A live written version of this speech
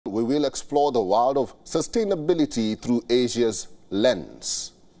we will explore the world of sustainability through Asia's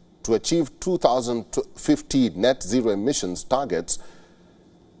lens. To achieve 2050 net zero emissions targets,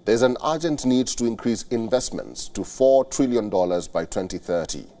 there's an urgent need to increase investments to $4 trillion by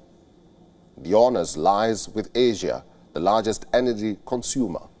 2030. The honors lies with Asia, the largest energy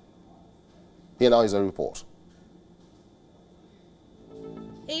consumer. Here now is a report.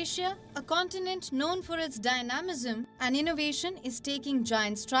 Asia, a continent known for its dynamism and innovation, is taking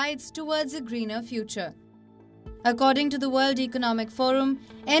giant strides towards a greener future. According to the World Economic Forum,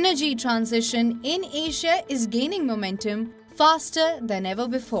 energy transition in Asia is gaining momentum faster than ever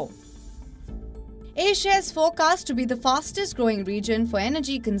before. Asia is forecast to be the fastest growing region for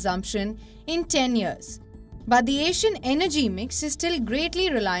energy consumption in 10 years. But the Asian energy mix is still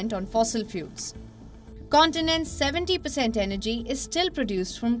greatly reliant on fossil fuels. Continent's 70% energy is still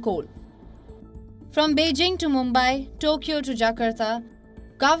produced from coal. From Beijing to Mumbai, Tokyo to Jakarta,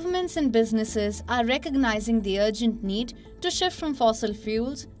 governments and businesses are recognizing the urgent need to shift from fossil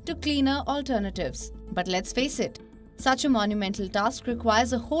fuels to cleaner alternatives. But let's face it, such a monumental task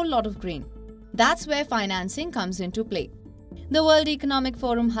requires a whole lot of green. That's where financing comes into play. The World Economic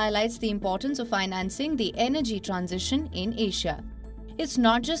Forum highlights the importance of financing the energy transition in Asia. It's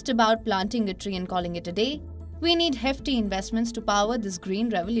not just about planting a tree and calling it a day. We need hefty investments to power this green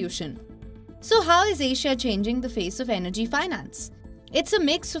revolution. So how is Asia changing the face of energy finance? It's a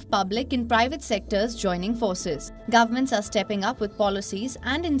mix of public and private sectors joining forces. Governments are stepping up with policies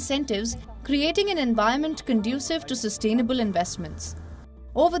and incentives, creating an environment conducive to sustainable investments.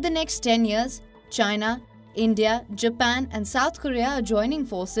 Over the next 10 years, China, India, Japan and South Korea are joining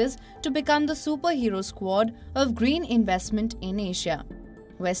forces to become the superhero squad of green investment in Asia.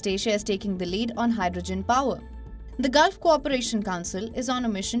 West Asia is taking the lead on hydrogen power. The Gulf Cooperation Council is on a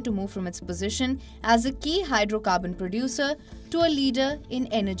mission to move from its position as a key hydrocarbon producer to a leader in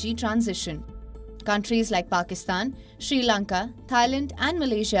energy transition. Countries like Pakistan, Sri Lanka, Thailand and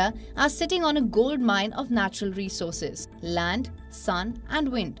Malaysia are sitting on a gold mine of natural resources, land, sun and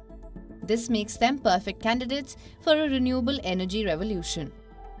wind. This makes them perfect candidates for a renewable energy revolution.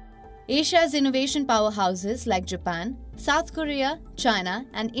 Asia's innovation powerhouses like Japan, South Korea, China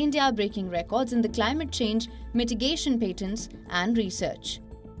and India are breaking records in the climate change mitigation patents and research.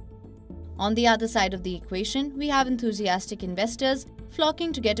 On the other side of the equation, we have enthusiastic investors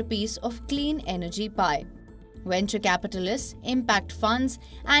flocking to get a piece of clean energy pie. Venture capitalists, impact funds,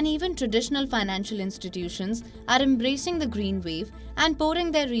 and even traditional financial institutions are embracing the green wave and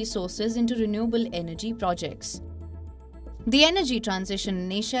pouring their resources into renewable energy projects. The energy transition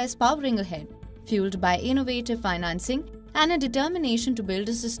in Asia is powering ahead, fueled by innovative financing and a determination to build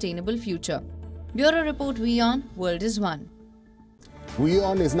a sustainable future. Bureau Report WION, World is One.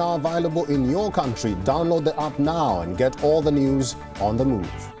 WION is now available in your country. Download the app now and get all the news on the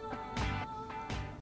move.